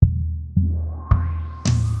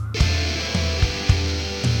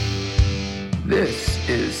This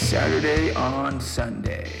is Saturday on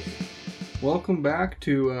Sunday. Welcome back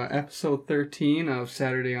to episode 13 of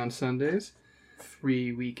Saturday on Sundays.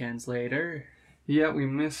 3 weekends later. Yeah, we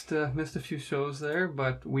missed a few shows there,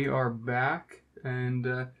 but we are back,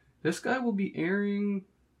 and this guy will be airing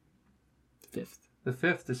 5th. the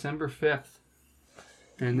 5th, December 5th.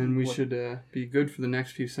 And then we should be good for the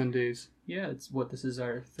next few Sundays. Yeah, this is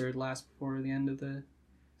our third last before the end of the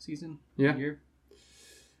season? Yeah. Year?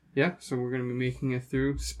 Yeah, so we're going to be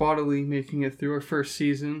spottily making it through our first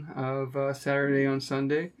season of Saturday on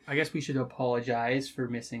Sunday. I guess we should apologize for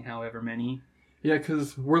missing however many. Yeah,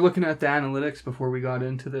 because we're looking at the analytics before we got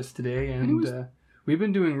into this today, and we've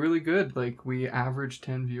been doing really good. Like, we average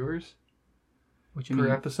 10 viewers per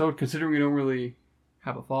episode, considering we don't really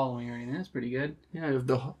have a following or anything. That's pretty good. Yeah,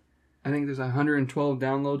 I think there's 112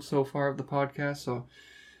 downloads so far of the podcast, so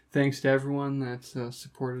thanks to everyone that's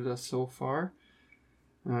supported us so far.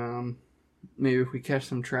 Maybe if we catch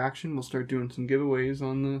some traction, we'll start doing some giveaways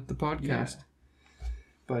on the podcast. Yeah.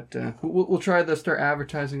 But we'll try to start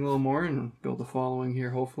advertising a little more and build a following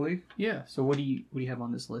here, hopefully. Yeah. So what do you have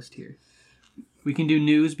on this list here? We can do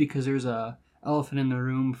news because there's a elephant in the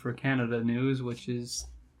room for Canada news, which is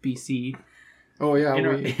BC. Oh yeah,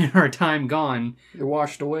 in our time gone. It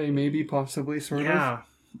washed away, maybe, possibly, sort of.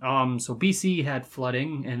 Yeah. So BC had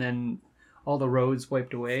flooding, and then all the roads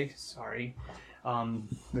wiped away. Sorry.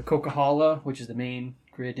 The Coquihalla, which is the main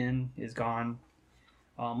grid is gone.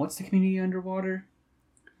 What's the community underwater?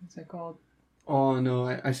 What's that called? Oh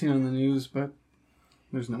no, I seen it on the news, but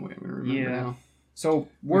there's no way I'm gonna remember now. So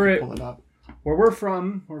pull it up. Where we're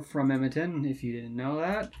from Edmonton. If you didn't know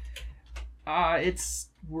that,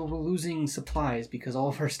 we're losing supplies because all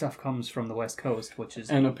of our stuff comes from the West Coast,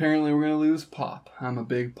 and apparently we're gonna lose pop. I'm a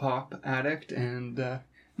big pop addict, and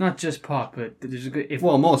not just pop, but there's a good.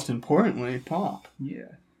 Most importantly, pop.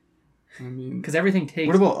 Yeah. I mean, because everything takes.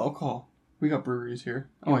 What about alcohol? We got breweries here.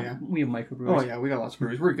 Oh yeah, we have microbreweries. Oh yeah, we got lots of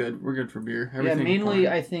breweries. We're good. We're good for beer. Everything mainly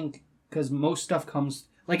I think because most stuff comes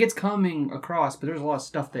it's coming across, but there's a lot of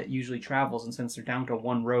stuff that usually travels, and since they're down to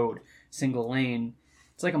one road, single lane,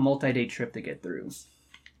 it's like a multi-day trip to get through.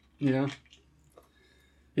 Yeah.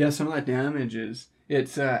 Yeah, some of that damage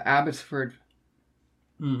it's Abbotsford.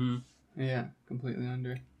 Mm-hmm. Yeah, completely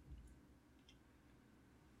under.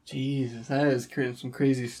 Jesus, that is some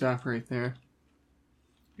crazy stuff right there.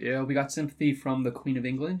 Yeah, we got sympathy from the Queen of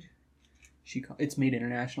England. It's made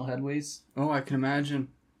international headways. Oh, I can imagine.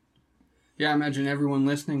 Yeah, I imagine everyone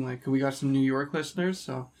listening. Like, we got some New York listeners,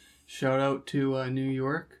 so shout out to New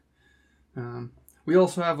York. We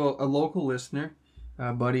also have a local listener,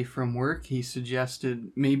 a buddy from work. He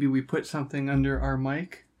suggested maybe we put something under our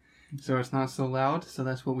mic so it's not so loud. So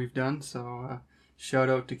that's what we've done. So shout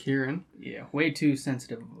out to Kieran. Yeah, way too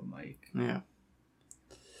sensitive of a mic. Yeah.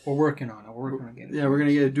 We're working on it. We're going to get it. Yeah, we're going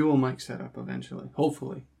to get a dual mic set up eventually.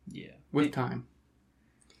 Hopefully. Yeah. With time.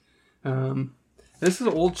 This is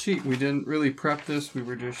an old sheet. We didn't really prep this. We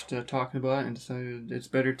were just talking about it and decided it's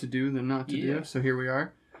better to do than not to do. So here we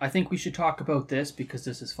are. I think we should talk about this because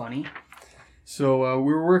this is funny. So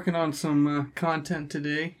we were working on some content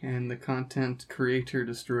today, and the content creator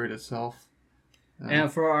destroyed itself.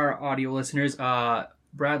 And for our audio listeners,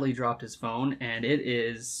 Bradley dropped his phone, and it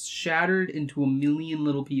is shattered into a million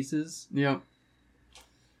little pieces. Yep.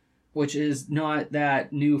 Which is not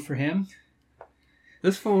that new for him.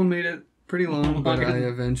 This phone made it pretty long, but I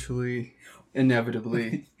eventually,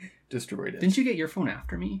 inevitably, destroyed it. Didn't you get your phone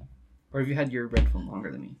after me? Or have you had your red phone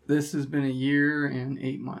longer than me? This has been 1 year and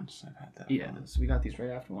 8 months I've had that phone. Yeah, so we got these right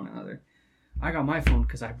after one another. I got my phone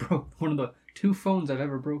because I broke one of the 2 phones I've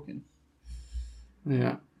ever broken.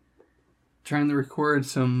 Yeah. Trying to record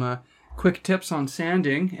some quick tips on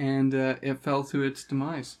sanding, and it fell to its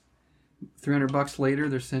demise. $300 later,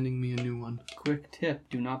 they're sending me a new one. Quick tip: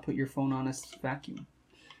 do not put your phone on a vacuum.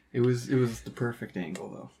 It was the perfect angle,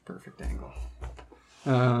 though. Perfect angle.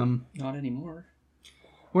 Not anymore.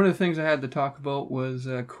 One of the things I had to talk about was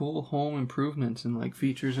cool home improvements and like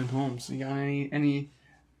features in homes. You got anything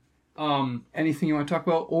you want to talk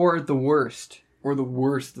about, or the worst? Or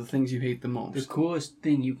the things you hate the most. The coolest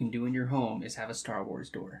thing you can do in your home is have a Star Wars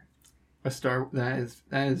door. That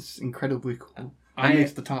is incredibly cool. That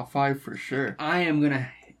makes the top 5 for sure. I am gonna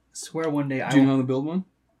swear one day. Do you know how to build one?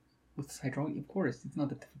 With hydraulic, of course. It's not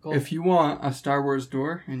that difficult. If you want a Star Wars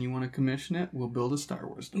door and you want to commission it, we'll build a Star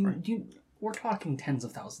Wars door. We're talking tens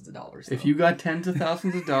of thousands of dollars. If you got tens of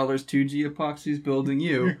thousands of dollars, 2G Epoxy's building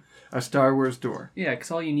you a Star Wars door. Yeah, because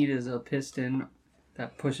all you need is a piston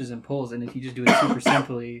that pushes and pulls, and if you just do it super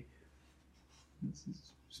simply,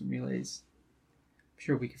 some relays. I'm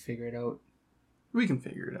sure we can figure it out. We can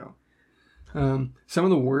figure it out. Some of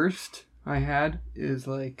the worst I had is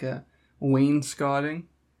like wainscoting.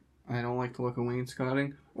 I don't like the look of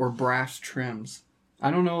wainscoting. Or brass trims. I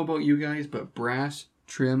don't know about you guys, but brass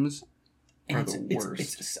trims are the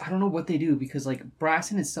worst. It's I don't know what they do, because like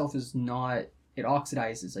brass in itself is not, it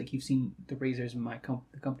oxidizes. Like you've seen the razors in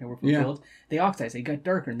the company I work for, build, they oxidize, they get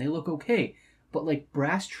darker and they look okay. But like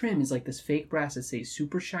brass trim is like this fake brass that stays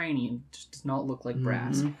super shiny and just does not look like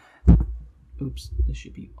brass. Oops, this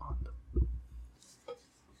should be on the...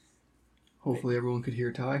 Hopefully everyone could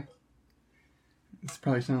hear Ty. It's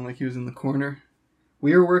probably sounded like he was in the corner.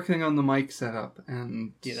 We are working on the mic setup,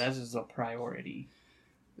 and yeah, that is a priority.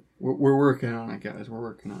 We're working on it, guys. We're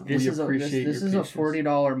working on it. This is a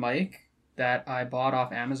 $40 mic that I bought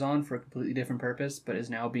off Amazon for a completely different purpose, but is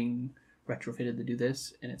now being retrofitted to do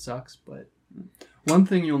this, and it sucks. But one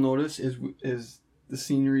thing you'll notice is the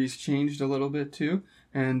scenery's changed a little bit too,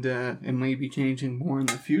 and it may be changing more in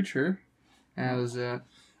the future as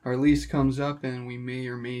our lease comes up, and I may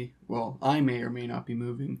or may not be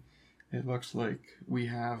moving. It looks like we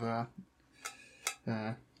have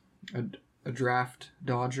a draft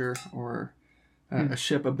dodger or a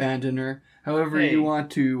ship abandoner. However you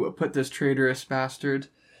want to put this traitorous bastard.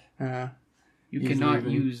 You cannot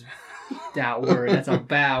use that word. That's a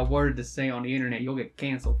bad word to say on the internet. You'll get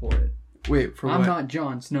canceled for it. Wait, for what? I'm not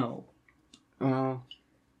Jon Snow. Well,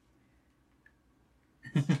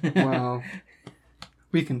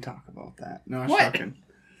 we can talk about that. No, I'm joking.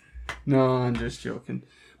 No, I'm just joking.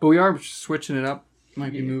 But we are switching it up.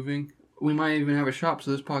 Might be moving. We might even have a shop,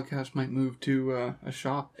 so this podcast might move to a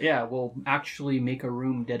shop. Yeah, we'll actually make a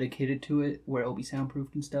room dedicated to it where it'll be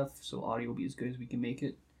soundproofed and stuff, so audio will be as good as we can make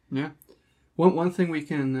it. Yeah. One thing we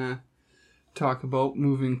can talk about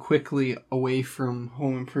moving quickly away from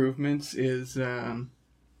home improvements is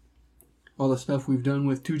all the stuff we've done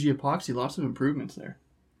with 2G Epoxy. Lots of improvements there.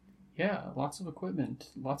 Yeah, lots of equipment,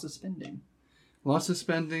 lots of spending. Lots of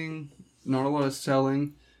spending, not a lot of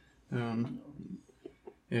selling.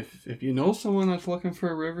 If you know someone that's looking for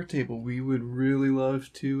a river table, we would really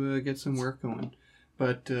love to get some work going.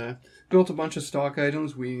 But built a bunch of stock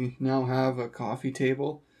items. We now have a coffee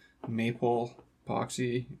table, maple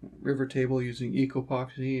epoxy river table using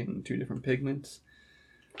eco-epoxy and 2 different pigments.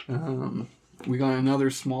 We got another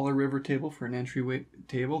smaller river table for an entryway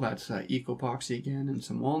table. That's eco-epoxy again and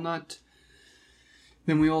some walnut.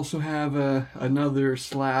 Then we also have another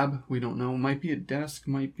slab. We don't know. Might be a desk,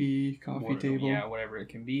 might be coffee table. Yeah, whatever it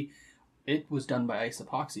can be. It was done by Ice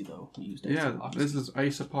Epoxy, though. We used Ice Epoxy. This is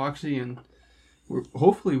Ice Epoxy, and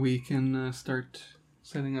hopefully we can start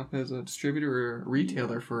setting up as a distributor or a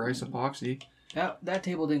retailer for Ice Epoxy. That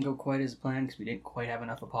table didn't go quite as planned because we didn't quite have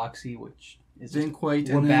enough epoxy, which is... Didn't quite,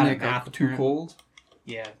 and then it got too cold.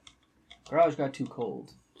 Yeah. Garage got too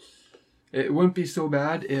cold. It wouldn't be so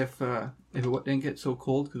bad if it didn't get so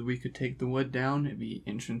cold, because we could take the wood down. It'd be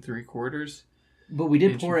 1 3/4. But we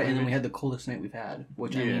did pour it, and then we had the coldest night we've had.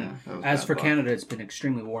 Which, I mean, as for Canada, it's been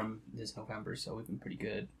extremely warm this November, so we've been pretty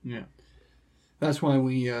good. Yeah. That's why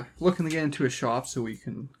we looking to get into a shop so we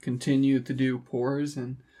can continue to do pours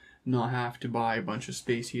and not have to buy a bunch of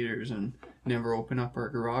space heaters and never open up our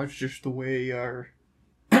garage, just the way our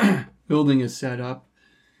building is set up.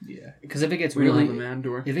 Yeah, because if it gets really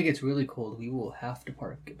cold, we will have to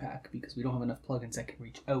park it back because we don't have enough plugins that can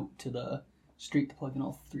reach out to the street to plug in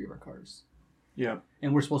all 3 of our cars. Yeah,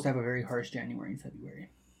 and we're supposed to have a very harsh January and February.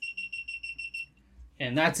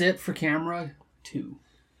 And that's it for camera 2.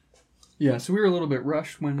 Yeah, so we were a little bit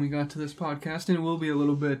rushed when we got to this podcast, and it will be a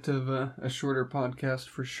little bit of a shorter podcast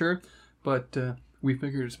for sure. But we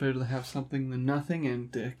figured it's better to have something than nothing,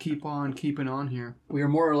 and keep on keeping on here. We are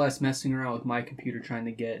more or less messing around with my computer trying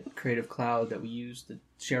to get Creative Cloud that we use to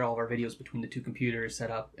share all of our videos between the 2 computers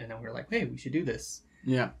set up, and then we were like, hey, we should do this.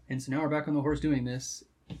 Yeah. And so now we're back on the horse doing this.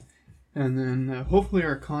 And then hopefully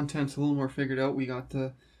our content's a little more figured out. We got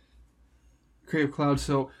the Creative Cloud,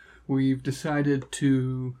 so we've decided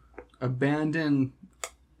to abandon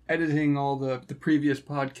editing all the previous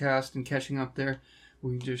podcast and catching up there.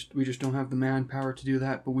 We just don't have the manpower to do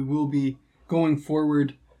that, but we will be going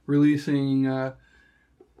forward releasing a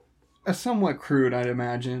somewhat crude, I'd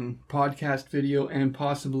imagine, podcast video and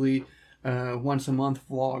possibly once a month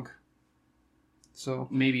vlog. So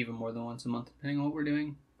maybe even more than once a month, depending on what we're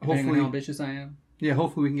doing. Depending on how ambitious I am. Yeah,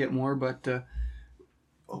 hopefully we can get more, but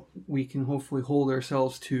we can hopefully hold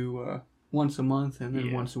ourselves to once a month and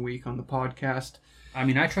then once a week on the podcast. I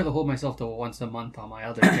mean, I try to hold myself to once a month on my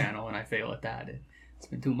other channel, and I fail at that. It's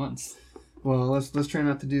been 2 months. Well, let's try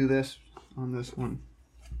not to do this on this one.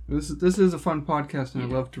 This is a fun podcast, and I'd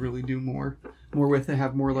love to really do more with it.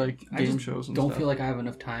 Have more like game shows and stuff. Don't feel like I have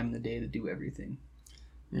enough time in the day to do everything.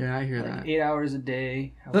 Yeah, I hear like that. 8 hours a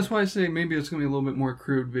day. That's why I say maybe it's going to be a little bit more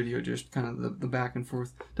crude video, just kind of the back and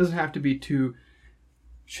forth. Doesn't have to be too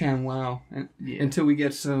ShamWow. Until we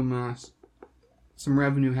get some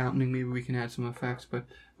revenue happening, maybe we can add some effects. But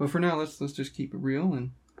for now, let's just keep it real.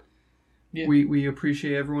 And we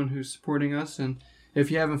appreciate everyone who's supporting us. And if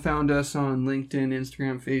you haven't found us on LinkedIn,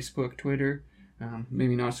 Instagram, Facebook, Twitter,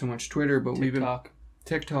 maybe not so much Twitter, but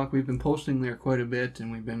TikTok, we've been posting there quite a bit,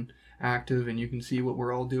 and we've been active, and you can see what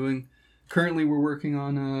we're all doing. Currently, we're working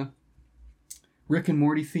on Rick and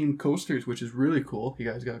Morty themed coasters, which is really cool. You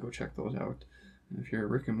guys gotta go check those out if you're a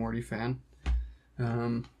Rick and Morty fan.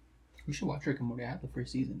 We should watch Rick and Morty. I have the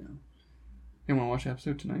first season now. You want to watch the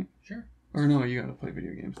episode tonight? Sure. Or no, you gotta play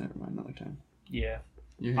video games. Never mind, another time. Yeah.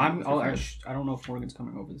 I don't know if Morgan's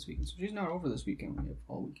coming over this weekend, so she's not over this weekend. We have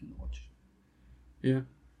all weekend to watch. Yeah,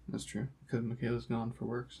 that's true. Because Michaela's gone for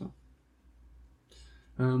work, so.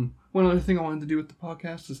 One other thing I wanted to do with the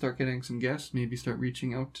podcast is start getting some guests. Maybe start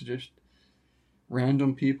reaching out to just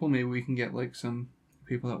random people. Maybe we can get like some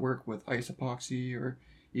people that work with Ice Epoxy or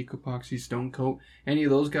Ecopoxy, Stone Coat. Any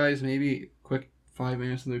of those guys, maybe quick 5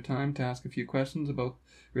 minutes of their time to ask a few questions about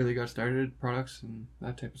really got started products and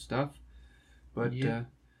that type of stuff. But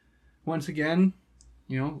once again,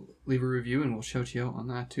 leave a review and we'll shout you out on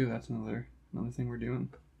that too. That's another thing we're doing.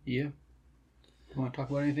 Yeah. You want to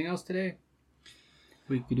talk about anything else today?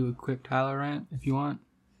 We could do a quick Tyler rant if you want.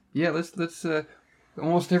 Yeah, let's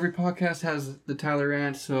almost every podcast has the Tyler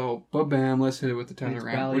rant, so bam, let's hit it with the Tyler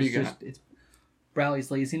rant. What do you got? It's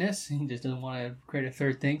Bradley's laziness. He just doesn't want to create a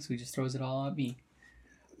third thing, so he just throws it all at me.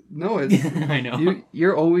 No, it's I know.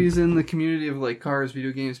 You're always in the community of like cars,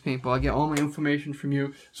 video games, paintball. I get all my information from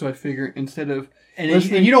you, so I figure instead of and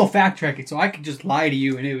you don't fact check it, so I could just lie to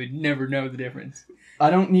you and it would never know the difference. I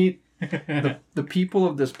don't need the people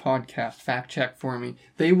of this podcast fact check for me.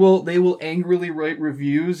 They will angrily write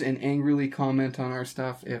reviews and angrily comment on our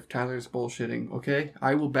stuff if Tyler's bullshitting. Okay,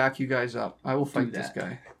 I will back you guys up. I will fight this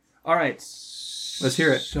guy. All right, let's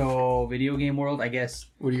hear it. So, video game world, I guess.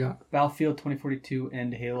 What do you got? Battlefield 2042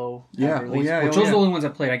 and Halo. Yeah, those are the only ones I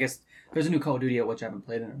played. I guess there's a new Call of Duty which I haven't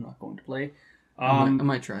played and I'm not going to play. I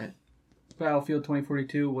might try it. Battlefield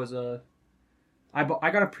 2042 was I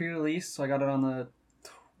got a pre-release, so I got it on the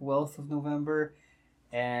 12th of November,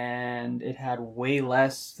 and it had way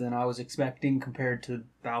less than I was expecting compared to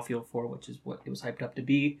Battlefield 4, which is what it was hyped up to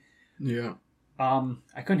be. Yeah.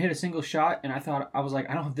 I couldn't hit a single shot, and I was like,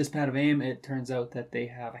 I don't have this bad of aim. It turns out that they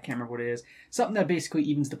have, I can't remember what it is, something that basically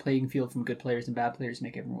evens the playing field from good players and bad players to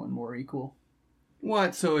make everyone more equal.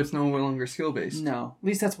 What? So it's no longer skill-based? No. At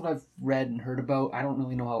least that's what I've read and heard about. I don't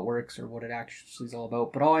really know how it works or what it actually is all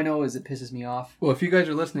about, but all I know is it pisses me off. Well, if you guys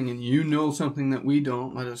are listening and you know something that we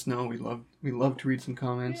don't, let us know. We love to read some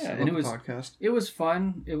comments. Yeah, and it was podcast. It was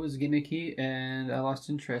fun. It was gimmicky, and I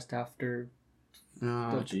lost interest after.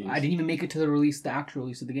 Oh, jeez. I didn't even make it to the actual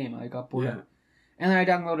release of the game. I got bored. Yeah. And then I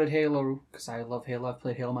downloaded Halo because I love Halo. I've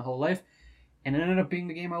played Halo my whole life, and it ended up being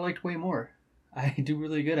the game I liked way more. I do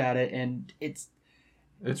really good at it, and it's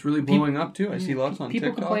really blowing up too. I see lots on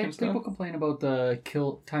TikTok and stuff. People complain about the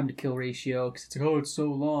time to kill ratio because it's like, oh, it's so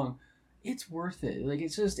long. It's worth it. Like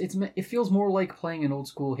it feels more like playing an old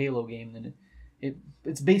school Halo game than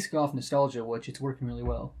it's basically off nostalgia, which it's working really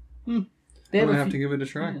well. They have to give it a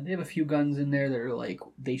try. Yeah, they have a few guns in there that are like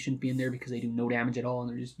they shouldn't be in there because they do no damage at all and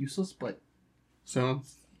they're just useless. But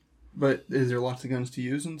is there lots of guns to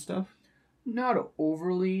use and stuff? Not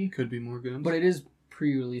overly. Could be more guns. But it is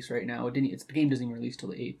pre-release right now. The game doesn't even release till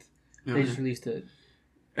the 8th. They just released it.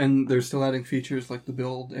 And they're still adding features like the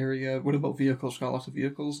build area. What about vehicles? Got lots of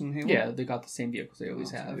vehicles in Halo? Yeah, they got the same vehicles they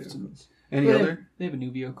always have. Any other? They have a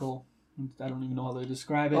new vehicle. I don't even know how they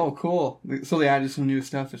describe it. Oh, cool. So they added some new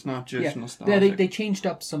stuff. It's not just nostalgic. Yeah, they changed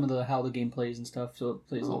up some of how the game plays and stuff, so it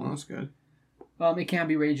plays a little. That's good. It can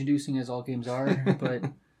be rage-inducing, as all games are, but...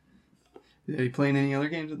 Are you playing any other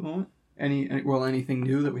games at the moment? Anything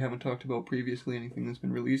new that we haven't talked about previously? Anything that's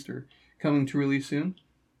been released or coming to release soon?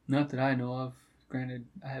 Not that I know of. Granted,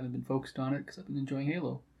 I haven't been focused on it because I've been enjoying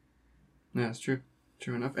Halo. Yeah, that's true.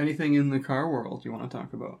 True enough. Anything in the car world you want to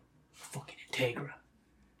talk about? Fucking Integra.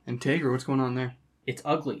 Integra, what's going on there? It's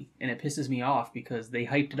ugly, and it pisses me off because they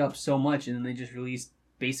hyped it up so much, and then they just released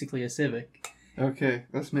basically a Civic. Okay,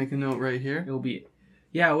 let's make a note right here. It'll be...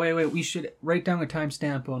 Yeah, wait, we should write down a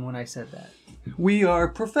timestamp on when I said that. We are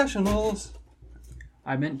professionals.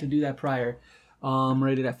 I meant to do that prior.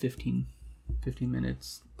 Rate it at 15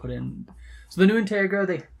 minutes. Put in... So the new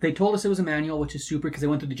Integra, they told us it was a manual, which is super because they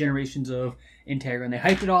went through the generations of Integra, and they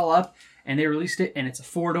hyped it all up, and they released it, and it's a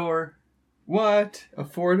 4-door... What? A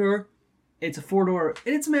 4-door? It's a 4-door.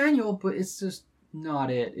 It's manual, but it's just... not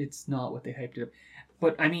it. It's not what they hyped it up.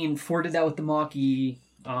 But I mean, Ford did that with the Mach-E.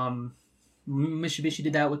 Mitsubishi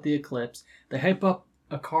did that with the Eclipse. They hype up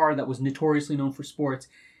a car that was notoriously known for sports,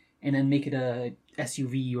 and then make it a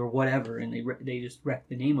SUV or whatever, and they just wreck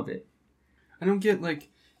the name of it. I don't get, like,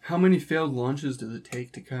 how many failed launches does it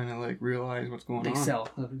take to kind of, like, realize what's going on?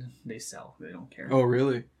 They sell. They don't care. Oh,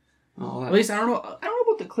 really? Oh, At least I don't know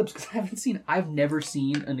about the Eclipse because I've never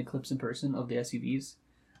seen an Eclipse in person of the SUVs,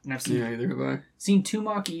 and I've seen either have I. seen 2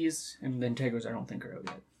 Mach-E's, and the Integras I don't think are out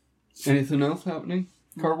yet. Anything else happening?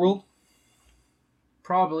 Car World?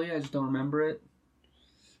 Probably, I just don't remember it.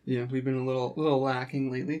 Yeah, we've been a little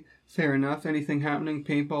lacking lately. Fair enough. Anything happening?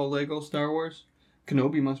 Paintball, Lego, Star Wars?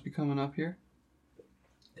 Kenobi must be coming up here.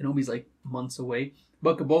 Kenobi's like months away.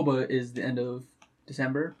 Book of Boba is the end of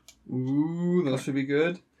December. Ooh, that should be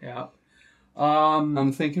good. Yeah.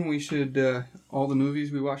 I'm thinking we should, all the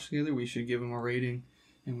movies we watch together, we should give them a rating,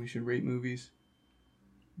 and we should rate movies.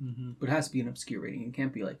 Mm-hmm. But it has to be an obscure rating. It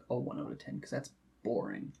can't be like, 1 out of 10, because that's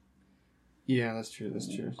boring. Yeah, that's true.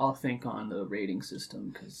 I'll think on the rating system,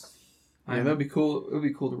 because... Yeah, that'd be cool. It would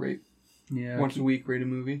be cool to rate. Yeah. Once a week, rate a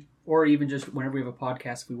movie. Or even just whenever we have a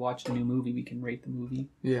podcast, if we watch a new movie, we can rate the movie.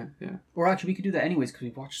 Yeah. Or actually, we could do that anyways, because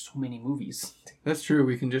we've watched so many movies. That's true.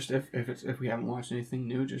 We can just, if we haven't watched anything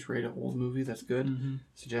new, just rate an old movie that's good. Mm-hmm.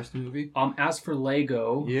 Suggest a movie. As for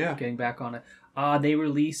Lego, yeah, getting back on it, they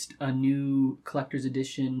released a new collector's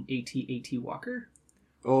edition AT-AT Walker.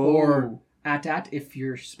 Oh. Or AT-AT if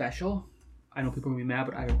you're special. I know people are going to be mad,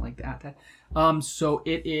 but I don't like the AT-AT. So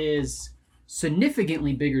it is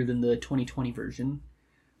significantly bigger than the 2020 version.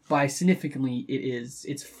 By significantly,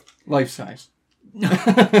 it's life size.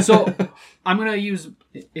 So I'm going to use,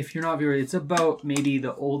 if you're not very, it's about maybe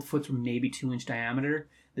the old foots were maybe 2-inch diameter.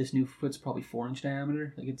 This new foot's probably 4-inch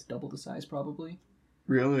diameter. Like it's double the size probably.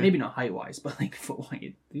 Really? Maybe not height-wise, but like foot-wise.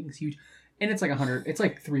 I think it's huge. And it's like it's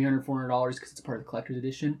like $300, $400 because it's part of the collector's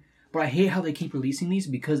edition. But I hate how they keep releasing these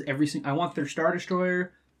because I want their Star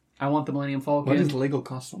Destroyer. I want the Millennium Falcon. Why does Lego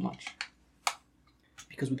cost so much?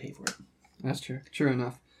 Because we pay for it. That's true. True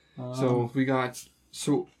enough. So we got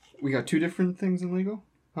 2 different things in Lego.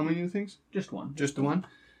 How many new things? Just one. Just the one?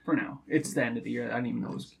 For now. It's the end of the year. I don't even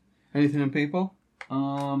know. Anything in paintball?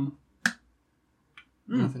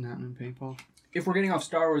 Nothing happening in paintball. If we're getting off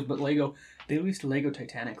Star Wars, but Lego, they released a Lego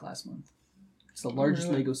Titanic last month. It's the largest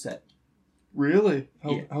Lego set. Really?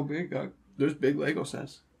 Yeah. How big? There's big Lego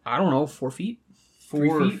sets. I don't know, 4 feet?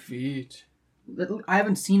 4 feet. I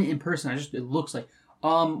haven't seen it in person. It looks like.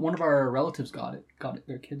 One of our relatives got it.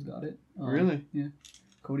 Their kids got it. Really? Yeah.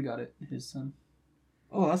 Cody got it. His son.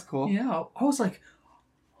 Oh, that's cool. Yeah. I was like,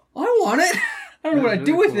 I want it. I don't know what I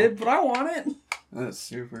do with it, but I want it. That's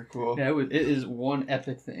super cool. Yeah, it is one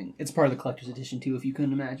epic thing. It's part of the collector's edition too, if you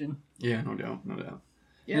couldn't imagine. Yeah, no doubt.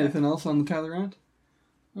 Yeah. Anything else on the Tyler Rant?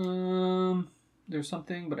 There's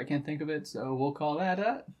something, but I can't think of it, so we'll call that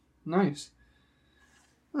it. Nice.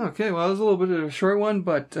 Okay, well, it was a little bit of a short one,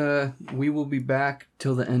 but we will be back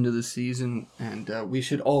till the end of the season, and we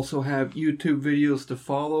should also have YouTube videos to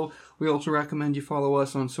follow. We also recommend you follow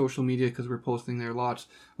us on social media because we're posting there lots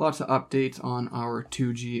of updates on our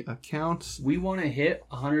 2G accounts. We want to hit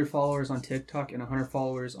 100 followers on TikTok and 100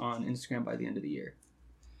 followers on Instagram by the end of the year.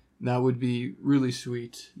 That would be really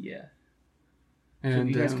sweet. Yeah. And so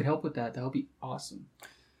if you guys could help with that would be awesome.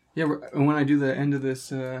 Yeah, when I do the end of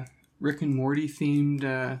this Rick and Morty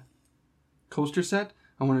themed coaster set,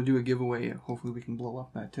 I want to do a giveaway. Hopefully we can blow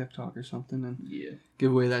up that TikTok or something and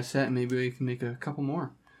give away that set, and maybe we can make a couple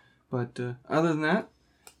more. But other than that,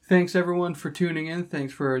 thanks everyone for tuning in.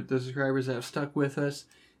 Thanks for the subscribers that have stuck with us,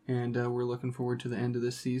 and we're looking forward to the end of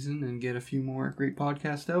this season and get a few more great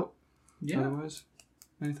podcasts out. Yeah. Otherwise,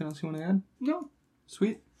 anything else you want to add? No.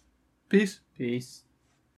 Sweet. Peace. Peace.